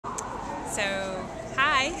So,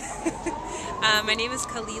 hi, my name is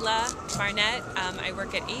Kalila Barnett. I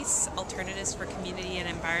work at ACE, Alternatives for Community and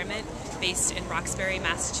Environment, based in Roxbury,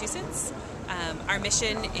 Massachusetts. Our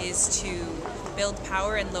mission is to build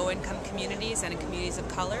power in low-income communities and in communities of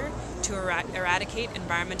color to eradicate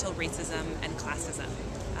environmental racism and classism.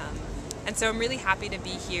 And so I'm really happy to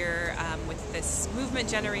be here with this movement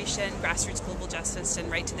generation, Grassroots Global Justice, and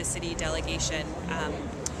Right to the City delegation.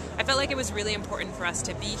 I felt like it was really important for us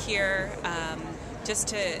to be here, just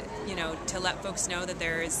to let folks know that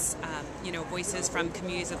there's voices from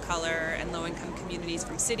communities of color and low-income communities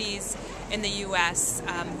from cities in the U.S.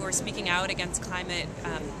 Who are speaking out against climate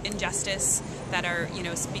injustice, that are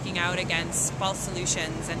speaking out against false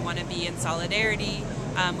solutions and want to be in solidarity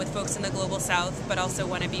with folks in the global South, but also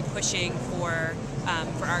want to be pushing for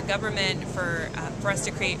our government, for us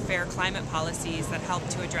to create fair climate policies that help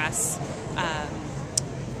to address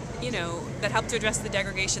the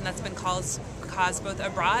degradation that's been caused both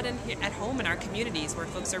abroad and at home in our communities, where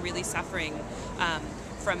folks are really suffering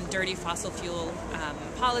from dirty fossil fuel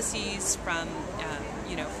policies, from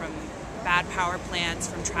bad power plants,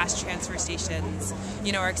 from trash transfer stations,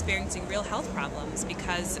 are experiencing real health problems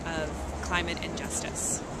because of climate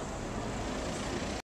injustice.